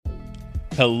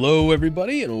Hello,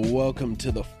 everybody, and welcome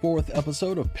to the fourth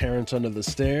episode of Parents Under the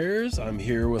Stairs. I'm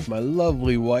here with my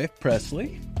lovely wife,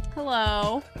 Presley.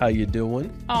 Hello. How you doing?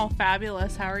 Oh,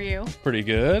 fabulous. How are you? Pretty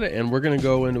good. And we're going to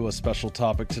go into a special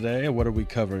topic today. What are we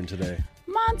covering today?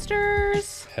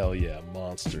 Monsters. Hell yeah,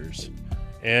 monsters.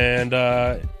 And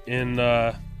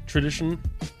in tradition,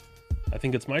 I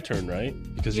think it's my turn, right?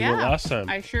 Because you went last time.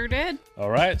 I sure did. All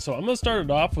right, so I'm going to start it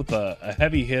off with a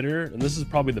heavy hitter, and this is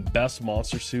probably the best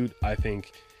monster suit, I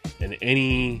think, in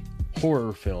any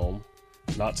horror film,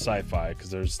 not sci-fi, because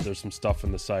there's some stuff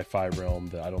in the sci-fi realm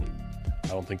that I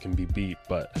don't think can be beat,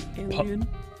 but Alien.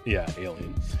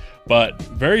 Alien. But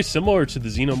very similar to the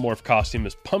Xenomorph costume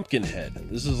is Pumpkinhead.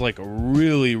 This is like a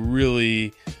really,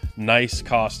 really nice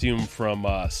costume from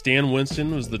Stan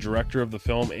Winston, was the director of the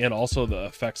film and also the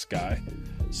effects guy.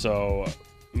 So,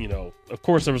 you know, of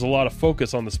course, there was a lot of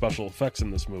focus on the special effects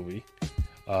in this movie.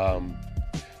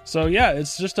 So yeah,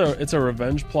 it's a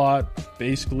revenge plot.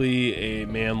 Basically, a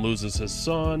man loses his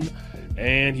son,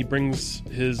 and he brings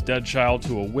his dead child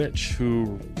to a witch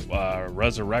who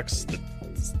resurrects the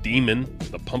demon,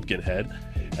 the Pumpkinhead,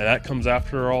 and that comes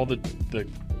after all the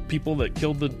people that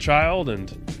killed the child,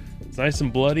 and it's nice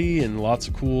and bloody and lots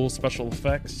of cool special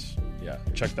effects. Yeah,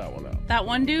 check that one out. That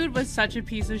one dude was such a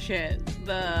piece of shit.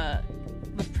 The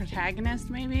protagonist,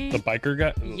 maybe? The biker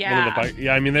guy?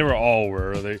 Yeah. I mean, they were all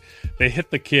were. They hit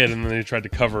the kid and then they tried to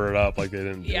cover it up like they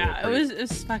didn't do it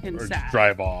was fucking or sad. Just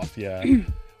drive off, yeah.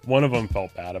 One of them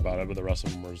felt bad about it, but the rest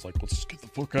of them was like, let's just get the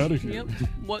fuck out of here. Yep.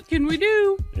 What can we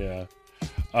do? Yeah.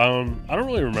 I don't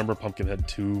really remember Pumpkinhead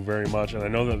 2 very much, and I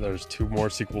know that there's 2 more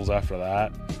sequels after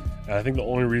that. And I think the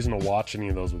only reason to watch any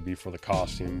of those would be for the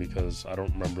costume, because I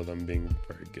don't remember them being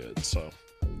very good. So,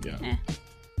 yeah. Yeah,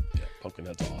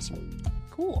 Pumpkinhead's awesome.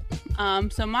 Cool.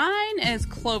 So mine is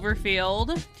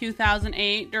Cloverfield,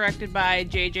 2008, directed by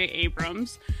J.J.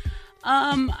 Abrams.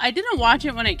 I didn't watch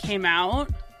it when it came out.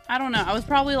 I don't know. I was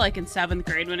probably like in 7th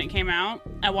grade when it came out.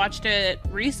 I watched it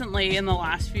recently in the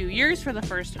last few years for the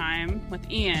first time with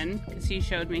Ian, because he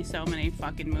showed me so many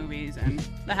fucking movies, and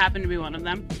that happened to be one of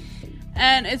them.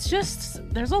 And it's just,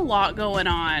 there's a lot going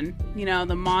on. You know,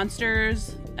 the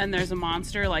monsters, and there's a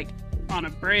monster like on a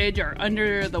bridge or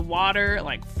under the water.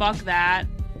 Like, fuck that.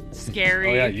 Scary.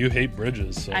 Oh yeah, you hate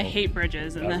bridges. So I hate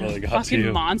bridges, and then really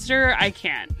fucking monster, I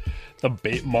can't. The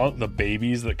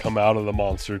babies that come out of the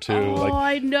monster too. Oh,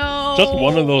 I know. Just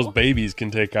one of those babies can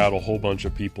take out a whole bunch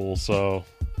of people. So,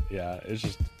 yeah,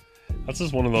 that's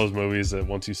just one of those movies that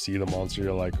once you see the monster,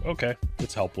 you're like, okay,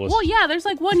 it's helpless. Well, yeah, there's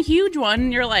like one huge one,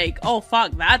 and you're like, oh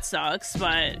fuck, that sucks.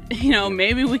 But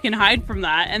maybe we can hide from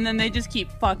that. And then they just keep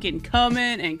fucking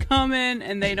coming,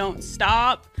 and they don't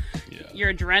stop. Yeah.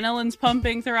 Your adrenaline's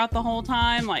pumping throughout the whole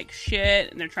time, like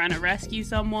shit. And they're trying to rescue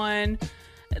someone.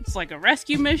 It's like a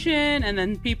rescue mission, and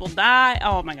then people die.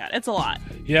 Oh my god, it's a lot.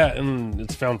 Yeah, and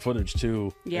it's found footage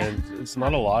too. Yeah. And it's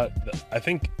not a lot. I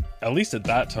think, at least at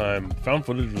that time, found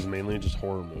footage was mainly just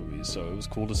horror movies. So it was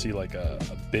cool to see like a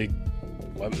big,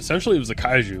 essentially it was a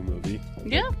kaiju movie.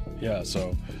 Yeah. Yeah,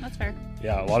 so. That's fair.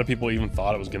 Yeah, a lot of people even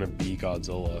thought it was going to be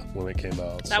Godzilla when it came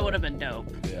out. That would have been dope.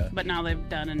 Yeah. But now they've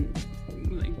gone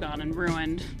and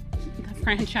ruined the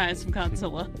franchise of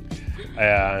Godzilla.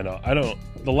 Yeah, I know.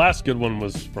 The last good one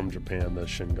was from Japan, the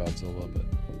Shin Godzilla, but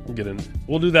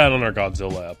we'll do that on our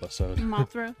Godzilla episode.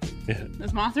 Mothra? Yeah.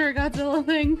 Is Mothra a Godzilla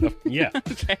thing? Yeah.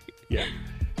 Okay. Yeah.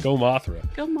 Go Mothra.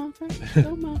 Go Mothra.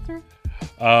 Go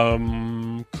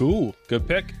Mothra. Cool. Good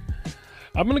pick.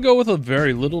 I'm going to go with a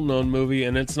very little known movie,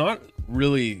 and it's not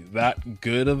really that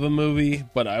good of a movie,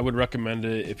 but I would recommend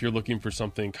it if you're looking for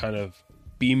something kind of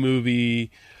B-movie,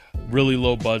 really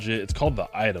low budget. It's called The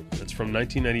Item. It's from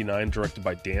 1999, directed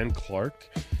by Dan Clark.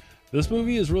 This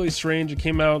movie is really strange. It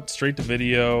came out straight to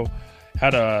video,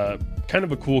 had a kind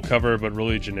of a cool cover, but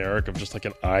really generic, of just like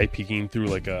an eye peeking through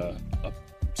like a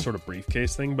sort of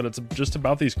briefcase thing. But it's just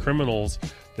about these criminals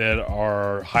that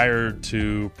are hired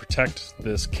to protect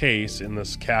this case in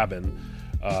this cabin.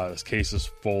 This case is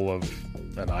full of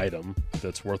an item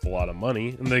that's worth a lot of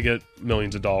money, and they get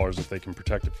millions of dollars if they can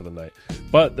protect it for the night.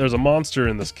 But there's a monster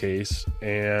in this case,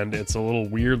 and it's a little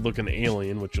weird looking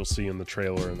alien, which you'll see in the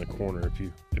trailer in the corner if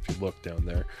you look down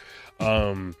there.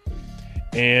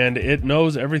 And it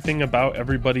knows everything about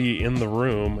everybody in the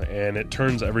room, and it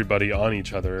turns everybody on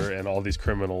each other, and all these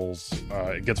criminals.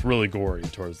 It gets really gory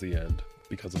towards the end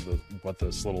because of what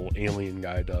this little alien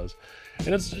guy does, and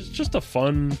it's just a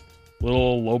fun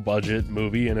little low budget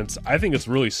movie, and I think it's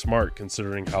really smart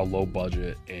considering how low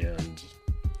budget and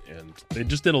they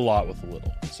just did a lot with a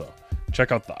little. So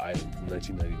check out The Item from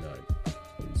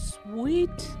 1999. Sweet.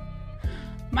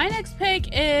 My next pick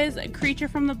is Creature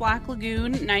from the Black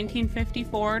Lagoon,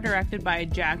 1954, directed by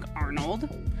Jack Arnold.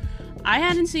 I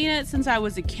hadn't seen it since I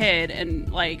was a kid,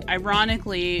 and, like,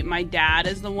 ironically, my dad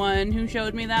is the one who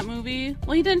showed me that movie.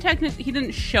 Well, he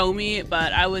didn't show me,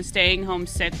 but I was staying home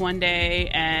sick one day,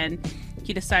 and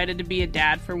he decided to be a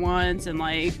dad for once, and,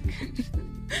 like...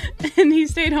 and he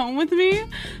stayed home with me.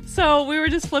 So we were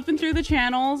just flipping through the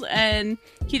channels, and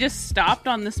he just stopped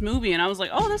on this movie, and I was like,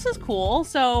 oh, this is cool.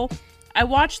 So I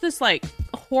watched this, like,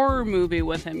 horror movie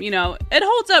with him. You know, it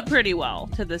holds up pretty well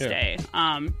to this day.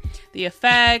 The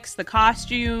effects, the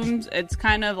costumes, it's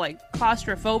kind of like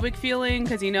claustrophobic feeling,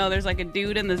 because, you know, there's like a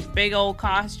dude in this big old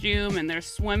costume, and they're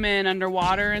swimming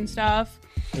underwater and stuff.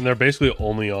 And they're basically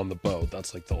only on the boat.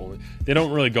 That's like the only... They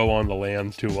don't really go on the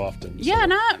land too often. Yeah,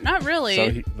 not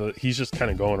really. So he's just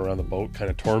kind of going around the boat, kind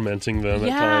of tormenting them at times.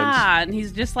 Yeah, and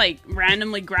he's just like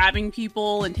randomly grabbing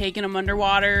people and taking them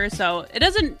underwater. So it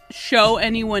doesn't show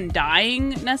anyone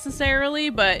dying necessarily,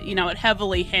 but, you know, it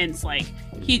heavily hints like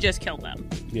he just killed them.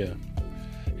 Yeah.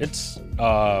 It's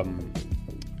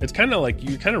kind of like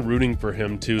you're kind of rooting for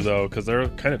him too, though, because they're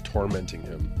kind of tormenting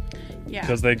him. Yeah.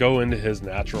 Because they go into his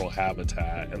natural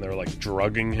habitat and they're like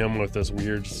drugging him with this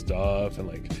weird stuff and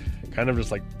like kind of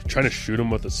just like trying to shoot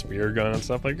him with a spear gun and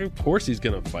stuff. Like, of course he's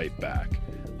gonna fight back.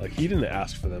 Like, he didn't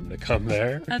ask for them to come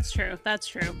there. That's true.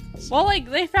 Well, like,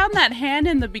 they found that hand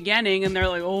in the beginning and they're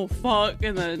like, oh fuck,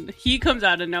 and then he comes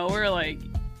out of nowhere like,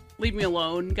 leave me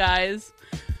alone, guys.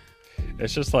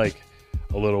 It's just like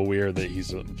a little weird that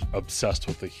he's obsessed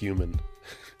with the human.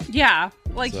 Yeah,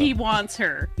 like, So, he wants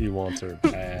her. He wants her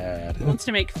bad. Wants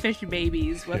to make fish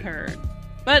babies with her.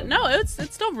 But no, it's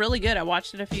still really good. I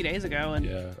watched it a few days ago, and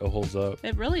Yeah, it holds up.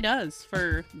 it really does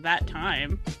for that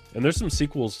time. And there's some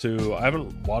sequels too. I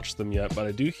haven't watched them yet, but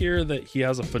I do hear that he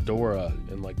has a fedora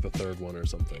in like the third one or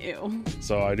something. Ew.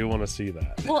 So I do want to see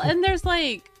that. Well, and there's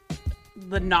like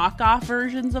the knockoff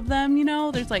versions of them, you know?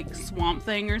 There's like Swamp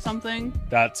Thing or something.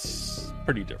 That's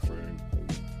pretty different.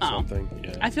 Oh. Something,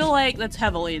 yeah. I feel like that's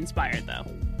heavily inspired, though.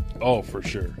 Oh, for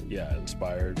sure. Yeah,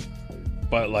 inspired.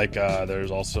 But like,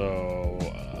 there's also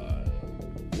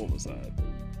what was that?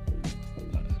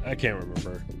 I can't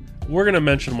remember. We're gonna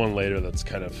mention one later that's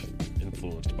kind of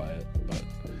influenced by it, but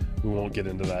we won't get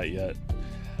into that yet.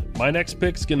 My next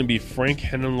pick's gonna be Frank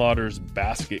Henenlotter's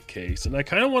Basket Case, and I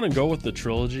kind of want to go with the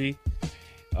trilogy.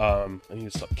 I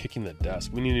need to stop kicking the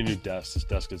desk. We need a new desk. This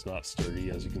desk is not sturdy,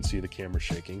 as you can see the camera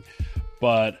shaking.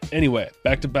 But anyway,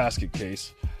 back to Basket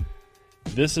Case.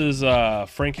 This is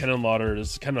Frank Henenlotter.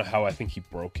 This is kind of how I think he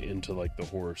broke into like the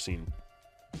horror scene.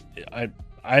 I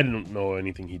didn't know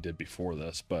anything he did before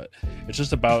this, but it's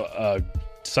just about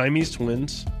Siamese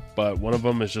twins, but one of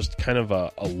them is just kind of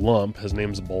a lump. His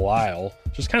name's Belial.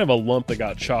 Just kind of a lump that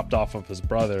got chopped off of his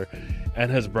brother,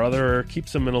 and his brother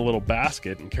keeps him in a little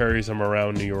basket and carries him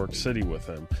around New York City with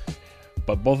him.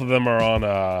 But both of them are on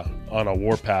a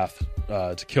warpath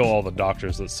to kill all the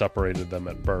doctors that separated them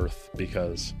at birth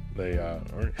because they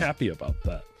aren't happy about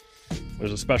that.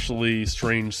 There's a especially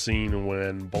strange scene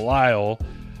when Belial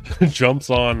jumps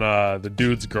on the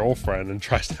dude's girlfriend and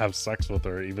tries to have sex with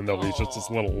her, even though he's just this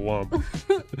little lump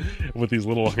with these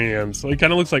little hands. So he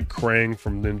kind of looks like Krang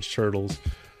from Ninja Turtles.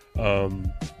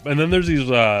 And then there's these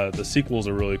the sequels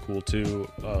are really cool too.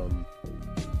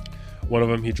 One of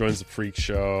them, he joins the freak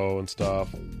show and stuff.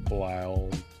 Belial.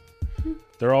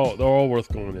 They're all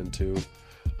worth going into.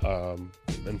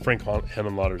 And Frank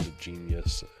Henenlotter's a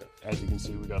genius. As you can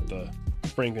see, we got the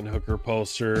Frankenhooker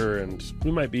poster, and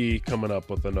we might be coming up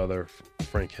with another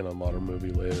Frank Henenlotter movie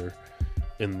later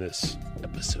in this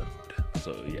episode.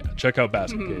 So yeah, check out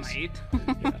Basket Case.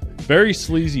 Yeah. Very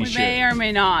sleazy shit. May or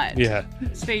may not. Yeah.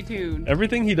 Stay tuned.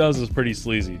 Everything he does is pretty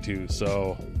sleazy too,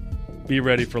 so be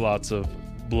ready for lots of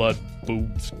blood,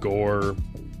 boobs, gore,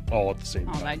 all at the same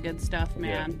time. All that good stuff,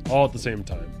 man. Yeah, all at the same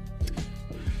time.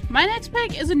 My next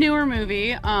pick is a newer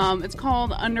movie. It's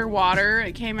called Underwater.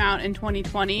 It came out in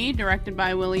 2020, directed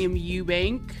by William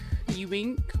Eubank.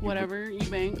 Eubank.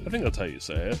 I think that's how you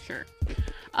say it. Sure.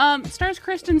 Stars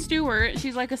Kristen Stewart.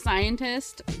 She's like a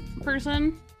scientist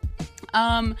person.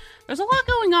 There's a lot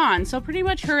going on. So pretty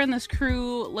much her and this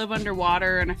crew live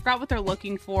underwater, and I forgot what they're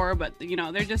looking for, but you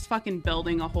know, they're just fucking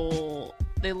building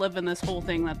they live in this whole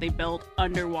thing that they built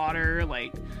underwater,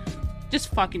 like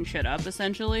just fucking shit up,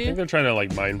 essentially. I think they're trying to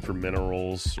like mine for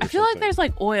minerals. I feel like there's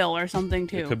like oil or something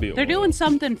too. It could be They're oil. doing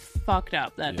something fucked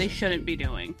up that they shouldn't be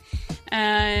doing.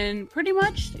 And pretty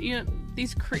much, you know,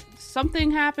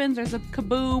 something happens, there's a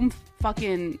kaboom,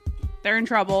 fucking they're in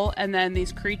trouble, and then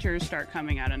these creatures start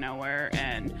coming out of nowhere,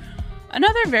 and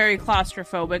Another very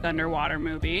claustrophobic underwater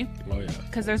movie. Oh yeah.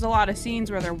 Because there's a lot of scenes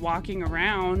where they're walking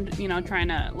around, you know, trying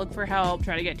to look for help,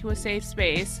 try to get to a safe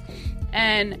space.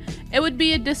 And it would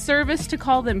be a disservice to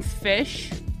call them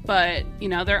fish, but, you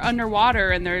know, they're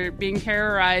underwater and they're being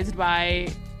terrorized by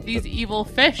these evil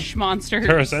fish monsters.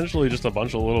 They're essentially just a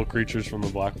bunch of little creatures from the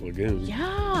Black Lagoon.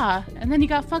 Yeah. And then you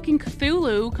got fucking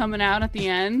Cthulhu coming out at the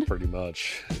end. Pretty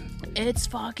much. It's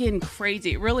fucking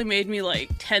crazy. It really made me, like,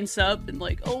 tense up and,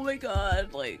 like, oh my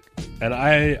god, like... And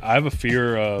I have a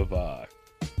fear of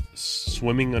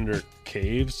swimming under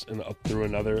caves and up through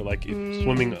another, like,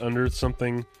 swimming under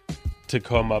something to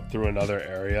come up through another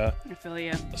area. I feel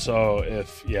you. So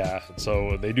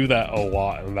so they do that a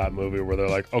lot in that movie where they're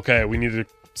like, okay, we need to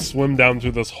swim down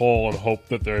through this hole and hope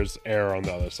that there's air on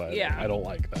the other side. Yeah. I don't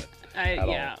like that at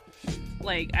all.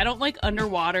 Like, I don't like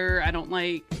underwater. I don't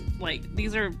like,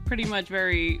 these are pretty much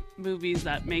very movies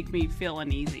that make me feel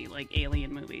uneasy, like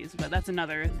alien movies, but that's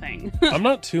another thing. I'm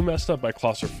not too messed up by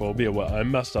claustrophobia. What I'm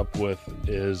messed up with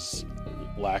is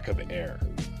lack of air.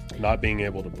 Not being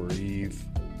able to breathe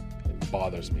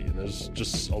bothers me, and there's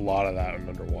just a lot of that in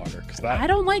underwater. I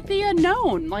don't like the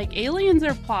unknown. Like, aliens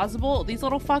are plausible. These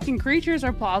little fucking creatures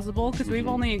are plausible because we've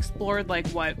only explored, like,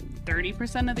 what,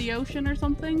 30% of the ocean or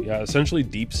something? Yeah, essentially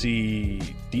deep sea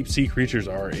creatures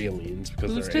are aliens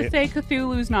because who's to say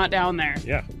Cthulhu's not down there?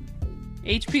 Yeah.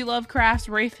 H.P. Lovecraft's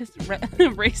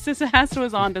racist ass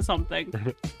was onto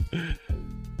something.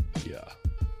 Yeah.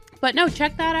 But no,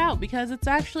 check that out because it's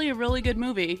actually a really good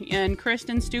movie. And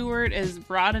Kristen Stewart is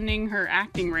broadening her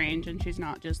acting range, and she's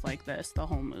not just like this the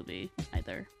whole movie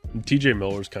either. TJ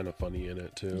Miller's kind of funny in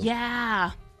it too.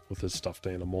 Yeah. With his stuffed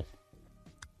animal.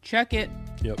 Check it.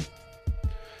 Yep.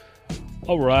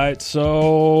 All right,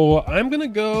 so I'm going to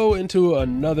go into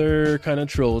another kind of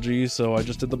trilogy. So I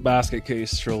just did the Basket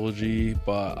Case trilogy,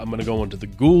 but I'm going to go into the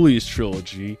Ghoulies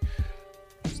trilogy.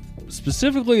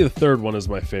 Specifically, the third one is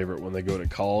my favorite when they go to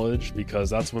college because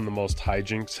that's when the most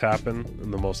hijinks happen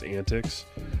and the most antics.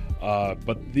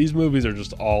 But these movies are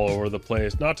just all over the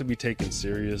place, not to be taken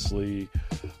seriously.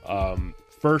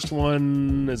 First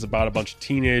one is about a bunch of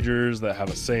teenagers that have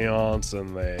a seance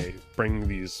and they bring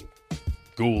these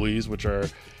ghoulies, which are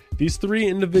these three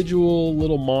individual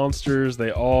little monsters.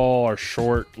 They all are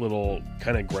short little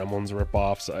kind of Gremlins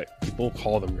ripoffs. People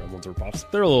call them Gremlins ripoffs.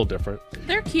 They're a little different.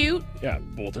 They're cute. Yeah,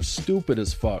 well, they're stupid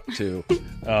as fuck too.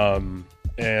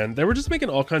 And they were just making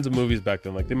all kinds of movies back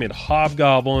then. Like they made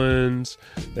Hobgoblins,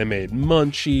 they made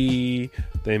Munchie,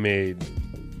 they made,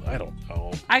 I don't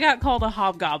know. I got called a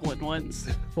hobgoblin once.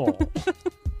 Oh,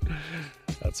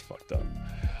 that's fucked up.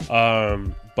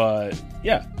 But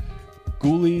yeah,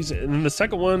 Ghoulies. And then the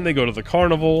second one, they go to the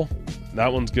carnival.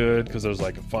 That one's good because there's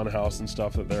like a fun house and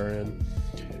stuff that they're in.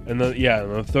 And then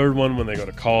and the third one, when they go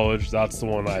to college, that's the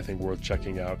one I think worth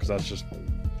checking out because that's just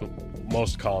the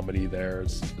most comedy there.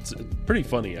 It's pretty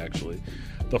funny actually.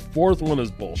 The fourth one is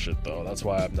bullshit though. That's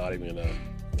why I'm not even gonna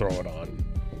throw it on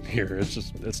here.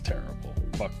 It's terrible.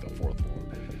 Fuck the fourth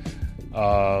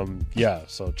one.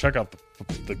 So check out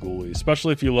the Ghoulies,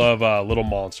 especially if you love little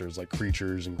monsters like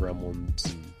creatures and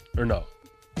gremlins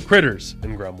critters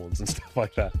and gremlins and stuff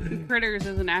like that. Critters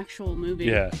is an actual movie.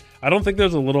 Yeah, I don't think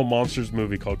there's a little monsters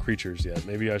movie called Creatures yet.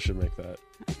 Maybe I should make that.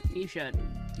 You should.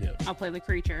 Yeah. I'll play the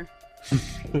creature.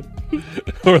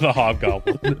 Or the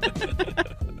hobgoblin.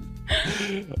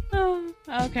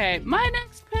 Okay, my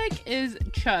next pick is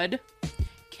Chud.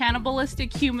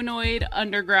 Cannibalistic humanoid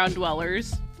underground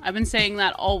dwellers. I've been saying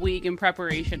that all week in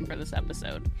preparation for this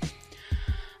episode.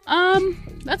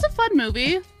 That's a fun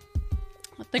movie.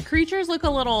 The creatures look a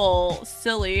little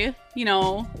silly, you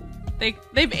know.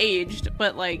 They've aged,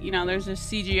 but like, you know, there's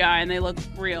just CGI and they look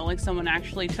real, like someone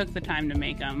actually took the time to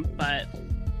make them. But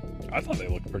I thought they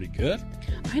looked pretty good.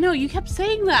 I know, you kept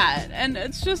saying that, and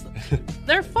it's just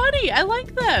they're funny. I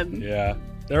like them. Yeah.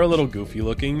 They're a little goofy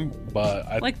looking,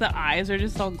 but like the eyes are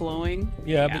just all glowing.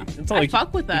 Yeah, but it's not like I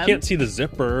fuck with them. You can't see the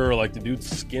zipper or like the dude's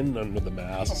skin under the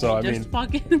mask. So I mean,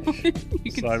 fucking,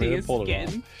 you can see his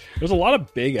skin. There's a lot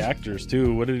of big actors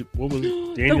too. What was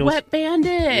Daniel? The Wet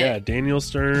Bandit. Yeah, Daniel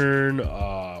Stern.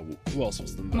 Who else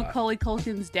was in that? Macaulay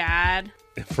Culkin's dad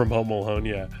from Home Alone.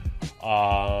 Yeah.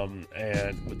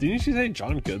 And didn't you say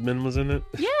John Goodman was in it?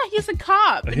 Yeah, he's a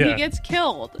cop and he gets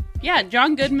killed. Yeah,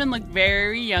 John Goodman looked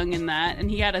very young in that, and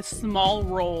he had a small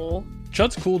role.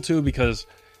 Chud's cool too because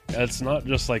it's not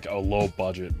just like a low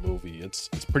budget movie. It's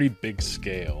pretty big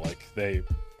scale. Like they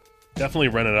definitely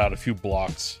rented out a few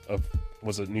blocks of,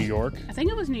 was it New York? I think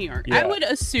it was New York. Yeah. I would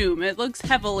assume it looks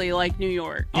heavily like New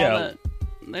York.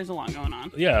 There's a lot going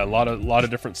on. Yeah, a lot of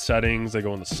different settings. They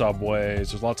go in the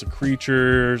subways. There's lots of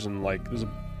creatures and like there's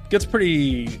gets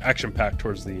pretty action packed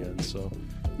towards the end. So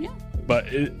Yeah. but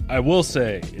I will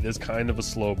say it is kind of a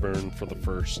slow burn for the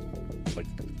first like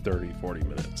 30-40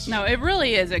 minutes. No, it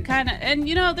really is. It kind of, and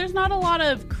there's not a lot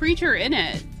of creature in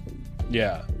it.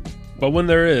 Yeah, but when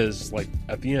there is, like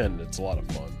at the end, it's a lot of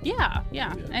fun. Yeah.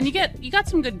 And you got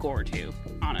some good gore too,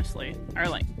 honestly, or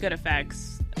like good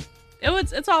effects.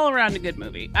 It's all around a good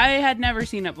movie. I had never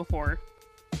seen it before,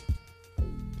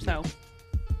 so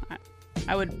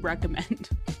I would recommend.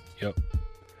 Yep.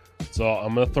 So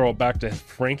I'm gonna throw it back to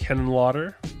Frank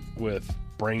Henenlotter with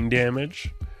Brain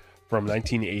Damage from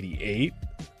 1988.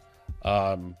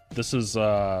 This is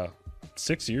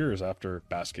 6 years after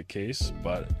Basket Case,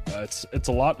 but it's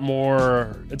a lot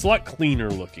cleaner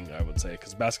looking, I would say,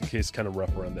 because Basket Case is kind of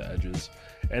rough around the edges.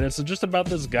 And it's just about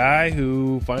this guy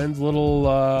who finds a little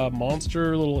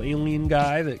little alien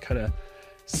guy that kind of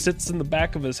sits in the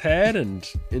back of his head and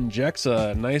injects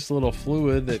a nice little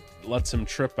fluid that lets him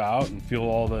trip out and feel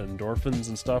all the endorphins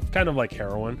and stuff, kind of like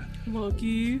heroin.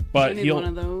 Lucky. But I need one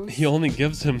of those. he only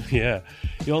gives him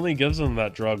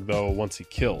that drug though once he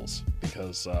kills,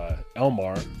 because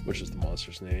Elmar, which is the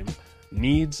monster's name,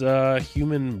 needs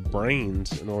human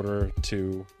brains in order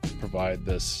to provide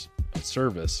this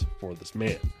service for this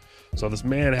man. So this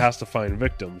man has to find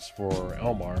victims for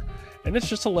Elmar, and it's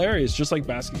just hilarious. Just like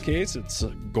Basket Case, it's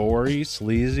gory,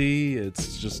 sleazy.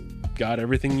 It's just got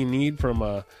everything you need from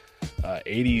a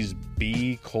 80s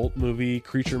B cult movie,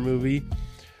 creature movie.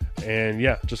 And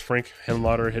yeah, just Frank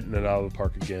Henenlotter hitting it out of the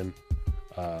park again.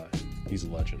 He's a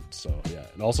legend. So yeah,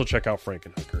 and also check out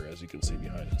Frankenhooker, as you can see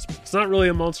behind us. It's not really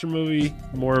a monster movie,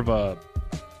 more of a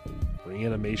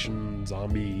reanimation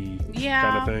zombie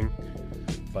kind of thing.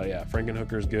 But yeah,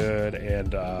 Frankenhooker's good,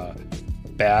 and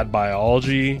Bad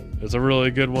Biology is a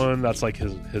really good one. That's like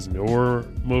his newer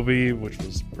movie, which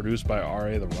was produced by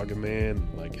R.A. the Rugged Man.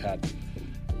 Like had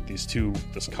this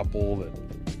couple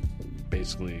that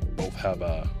basically both have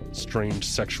strange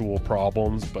sexual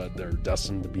problems, but they're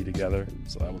destined to be together.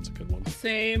 So that one's a good one.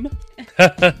 Same.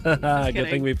 Good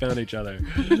thing we found each other.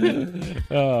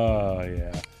 Oh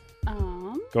yeah.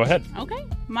 Go ahead. Okay.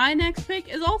 My next pick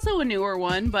is also a newer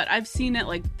one, but I've seen it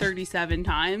like 37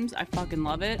 times. I fucking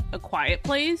love it. A Quiet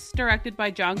Place, directed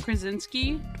by John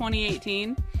Krasinski,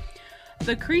 2018.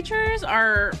 The creatures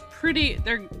are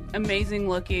they're amazing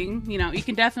looking. You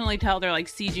can definitely tell they're like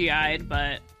CGI'd,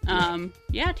 but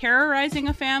terrorizing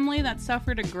a family that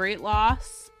suffered a great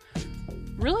loss.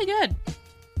 Really good.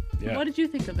 Yeah. What did you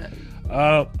think of it?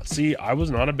 See, I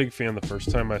was not a big fan the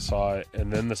first time I saw it,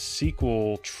 and then the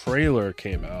sequel trailer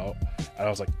came out, and I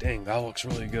was like, dang, that looks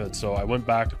really good. So I went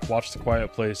back, watched The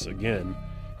Quiet Place again,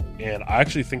 and I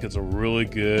actually think it's a really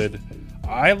good...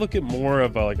 I look at more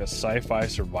of a sci-fi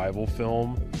survival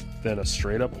film than a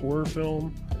straight-up horror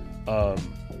film,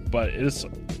 but it's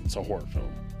a horror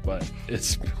film. But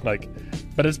it's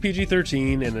it's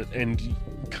PG-13, and you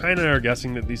kind of are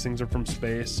guessing that these things are from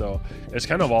space, so it's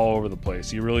kind of all over the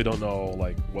place. You really don't know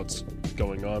what's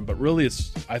going on, but really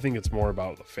I think it's more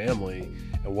about the family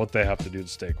and what they have to do to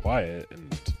stay quiet,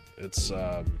 and it's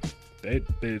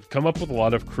they come up with a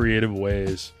lot of creative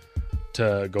ways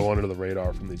to go under the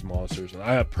radar from these monsters, and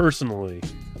I personally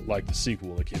like the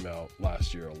sequel that came out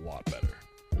last year a lot better.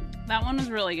 That one was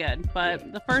really good,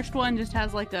 but the first one just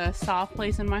has a soft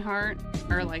place in my heart,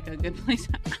 or a good place.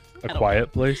 A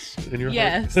quiet place in your heart?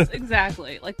 Yes,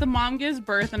 exactly. The mom gives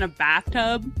birth in a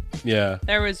bathtub. Yeah.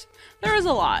 There was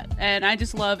a lot, and I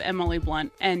just love Emily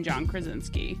Blunt and John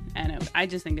Krasinski, and I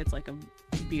just think it's a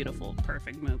beautiful,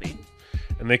 perfect movie.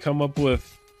 And they come up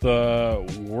with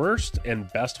the worst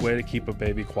and best way to keep a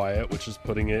baby quiet, which is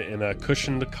putting it in a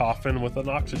cushioned coffin with an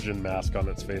oxygen mask on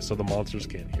its face so the monsters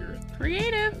can't hear it.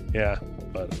 Creative. Yeah,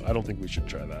 but I don't think we should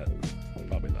try that.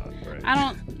 Probably not, right? I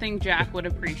don't think Jack would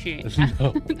appreciate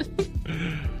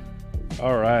that.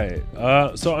 All right.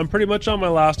 So I'm pretty much on my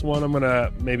last one. I'm going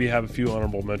to maybe have a few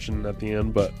honorable mentions at the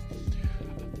end, but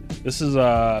this is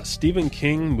a Stephen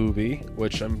King movie,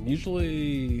 which I'm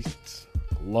usually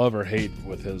love or hate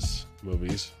with his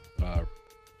movies,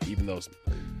 even though it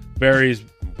varies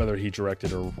whether he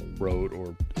directed or wrote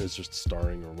or is just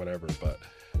starring or whatever. But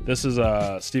this is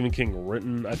Stephen King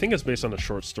written. I think it's based on a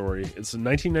short story. It's in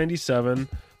 1997,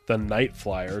 The Night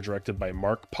Flyer, directed by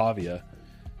Mark Pavia.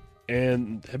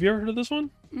 And have you ever heard of this one?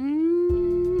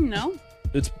 No.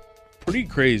 It's pretty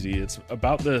crazy. It's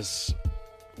about this...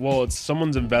 Well, it's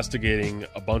someone's investigating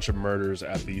a bunch of murders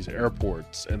at these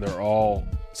airports, and they're all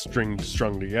strung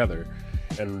together.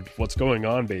 And what's going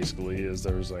on, basically, is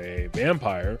there's a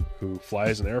vampire who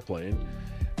flies an airplane,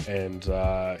 and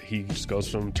he just goes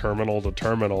from terminal to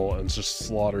terminal and just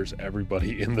slaughters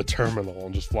everybody in the terminal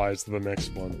and just flies to the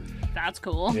next one. That's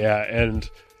cool. Yeah, and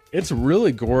It's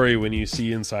really gory when you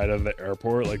see inside of the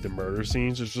airport, like the murder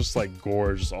scenes. It's just like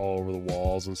gore just all over the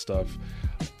walls and stuff.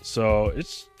 So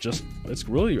it's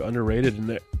really underrated.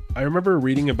 And I remember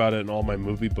reading about it in all my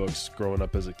movie books growing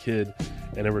up as a kid,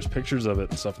 and there was pictures of it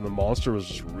and stuff. And the monster was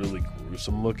just really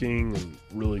gruesome looking and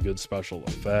really good special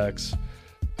effects.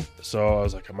 So I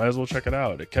was like, I might as well check it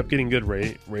out. It kept getting good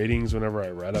ratings whenever I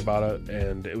read about it,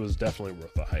 and it was definitely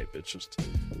worth the hype. It's just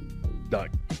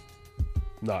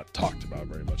not talked about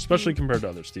very much, especially compared to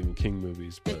other Stephen King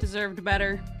movies. But It deserved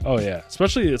better. oh yeah,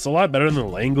 especially it's a lot better than the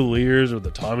Langoliers or the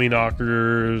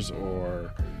Tommyknockers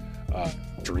or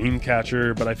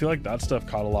Dreamcatcher. But I feel like that stuff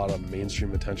caught a lot of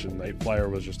mainstream attention. Night Flyer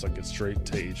was just like a straight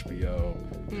to HBO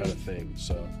kind of thing.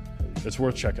 So it's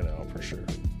worth checking out for sure.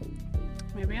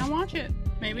 Maybe I'll watch it.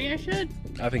 Maybe I should.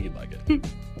 I think you'd like it.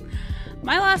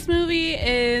 My last movie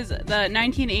is the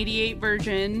 1988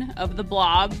 version of The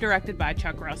Blob, directed by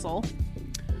Chuck Russell.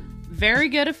 Very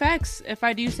good effects, if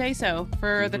I do say so,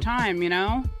 for the time, you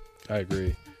know? I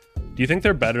agree. Do you think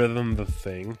they're better than The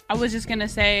Thing? I was just gonna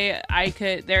say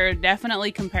they're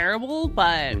definitely comparable,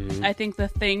 but I think The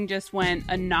Thing just went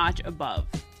a notch above.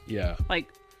 Yeah, Like,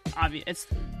 obvious. It's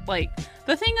like,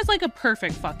 The Thing is like a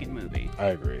perfect fucking movie. I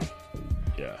agree.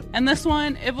 Yeah. And this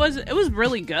one, it was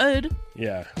really good.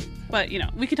 Yeah. But, you know,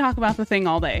 we could talk about The Thing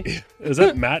all day. Is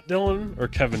that Matt Dillon or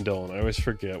Kevin Dillon? I always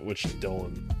forget which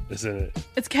Dillon is in it.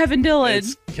 It's Kevin Dillon.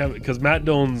 It's Kevin, because Matt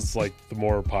Dillon's like the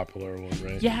more popular one,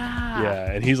 right? Yeah.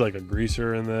 Yeah, and he's like a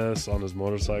greaser in this on his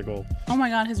motorcycle. Oh my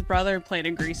god, his brother played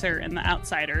a greaser in The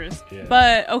Outsiders. Yeah.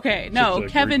 But okay, no, Such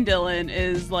a Kevin Dillon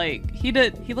is like he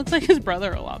looks like his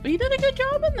brother a lot, but he did a good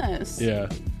job in this. Yeah.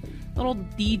 Little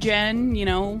D-Gen, you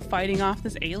know, fighting off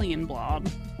this alien blob.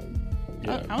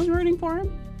 Yeah. I was rooting for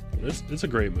him. It's a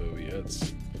great movie.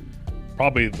 It's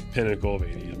probably the pinnacle of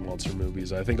 80s monster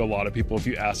movies. I think a lot of people, if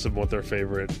you ask them what their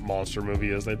favorite monster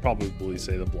movie is, they'd probably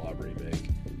say the Blob remake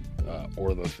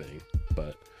or The Thing.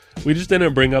 But we just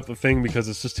didn't bring up The Thing because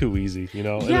it's just too easy, you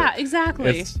know? Yeah,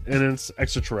 exactly. It's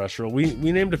extraterrestrial. We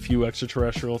named a few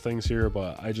extraterrestrial things here,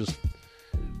 but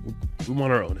we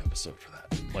want our own episode for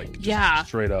that. Like, just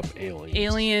straight up aliens.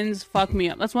 Aliens fuck me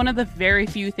up. That's one of the very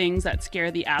few things that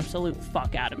scare the absolute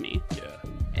fuck out of me. Yeah.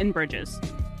 In bridges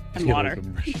and Yeah, water.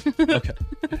 like okay.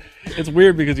 It's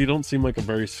weird because you don't seem like a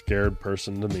very scared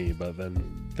person to me, but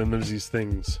then there's these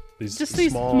things. These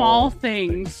small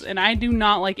things, and I do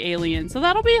not like aliens. So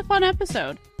that'll be a fun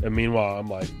episode. And meanwhile, I'm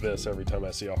like this every time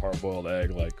I see a hard-boiled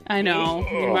egg. Like, I know.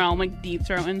 Meanwhile, I'm like deep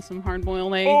throating some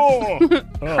hard-boiled eggs, oh!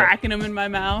 cracking them in my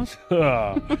mouth.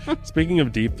 Speaking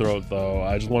of deep throat, though,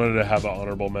 I just wanted to have an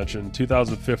honorable mention.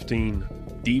 2015,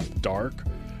 Deep Dark,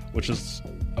 which is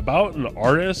about an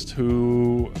artist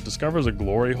who discovers a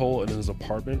glory hole in his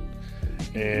apartment,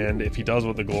 and if he does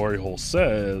what the glory hole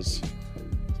says,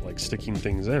 like sticking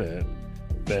things in it,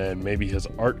 then maybe his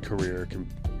art career can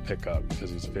pick up because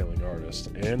he's a failing artist.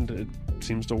 And it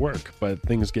seems to work, but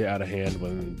things get out of hand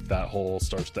when that hole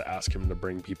starts to ask him to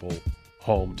bring people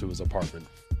home to his apartment.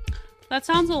 That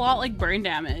sounds a lot like Brain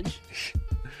Damage.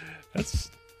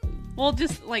 That's Well,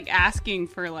 just like asking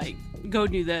for like, go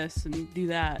do this and do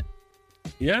that.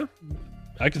 Yeah,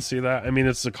 I can see that. I mean,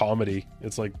 it's a comedy.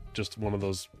 It's like just one of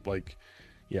those like,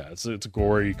 yeah, it's a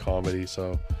gory comedy.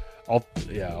 So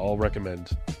I'll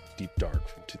recommend Deep Dark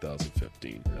from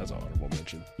 2015 as an honorable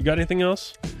mention. You got anything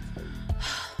else?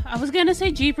 I was gonna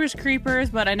say Jeepers Creepers,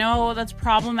 but I know that's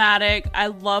problematic. I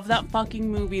love that fucking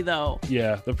movie though.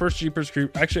 Yeah, the first Jeepers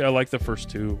Creepers. Actually, I like the first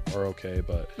two are okay,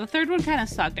 but The third one kind of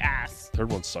sucked ass, the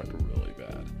third one sucked really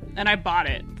bad. and I bought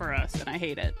it for us, and I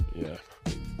hate it. Yeah.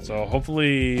 So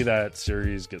hopefully that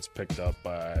series gets picked up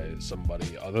by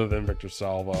somebody other than Victor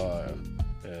Salva,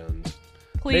 and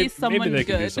Please, someone maybe they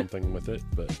good. can do something with it,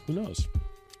 but who knows?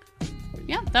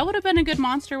 Yeah, that would have been a good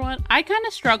monster one. I kind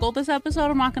of struggled this episode,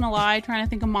 I'm not gonna lie, trying to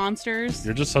think of monsters.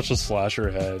 You're just such a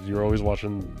slasher head. You're always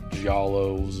watching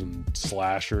giallos and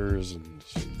slashers and...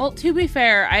 Well, to be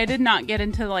fair, I did not get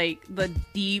into like the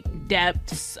deep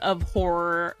depths of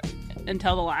horror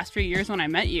until the last few years when I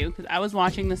met you, because I was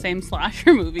watching the same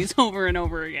slasher movies over and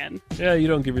over again. Yeah, you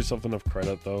don't give yourself enough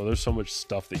credit, though. There's so much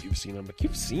stuff that you've seen. I'm like,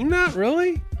 you've seen that?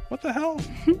 Really? What the hell?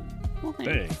 Well,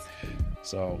 Dang. thanks.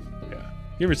 So, yeah.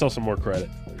 Give yourself some more credit.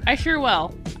 I sure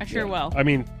will. I sure Yeah. will. I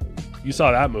mean, you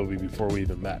saw that movie before we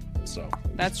even met, so...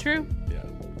 That's true. Yeah.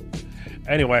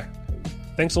 Anyway,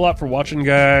 thanks a lot for watching,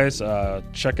 guys.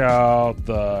 Check out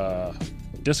the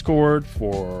Discord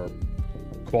for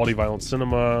Quality Violent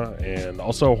Cinema and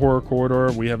also Horror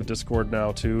Corridor. We have a Discord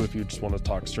now, too, if you just want to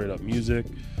talk straight up music.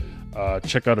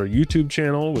 Check out our YouTube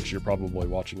channel, which you're probably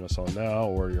watching us on now,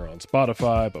 or you're on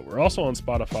Spotify, but we're also on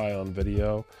Spotify on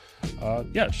video.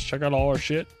 Yeah, just check out all our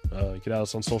shit. You can add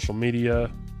us on social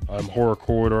media. I'm Horror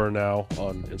Corridor now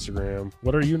on Instagram.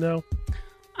 What are you now?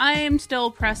 I'm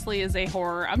still Presley as a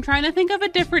horror. I'm trying to think of a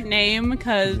different name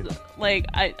because, like,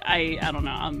 I don't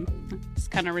know. It's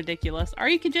kind of ridiculous. Or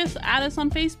you could just add us on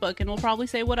Facebook and we'll probably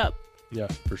say what up. Yeah,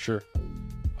 for sure.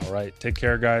 All right. Take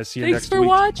care, guys. See you Thanks next for week.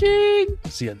 watching.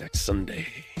 See you next Sunday.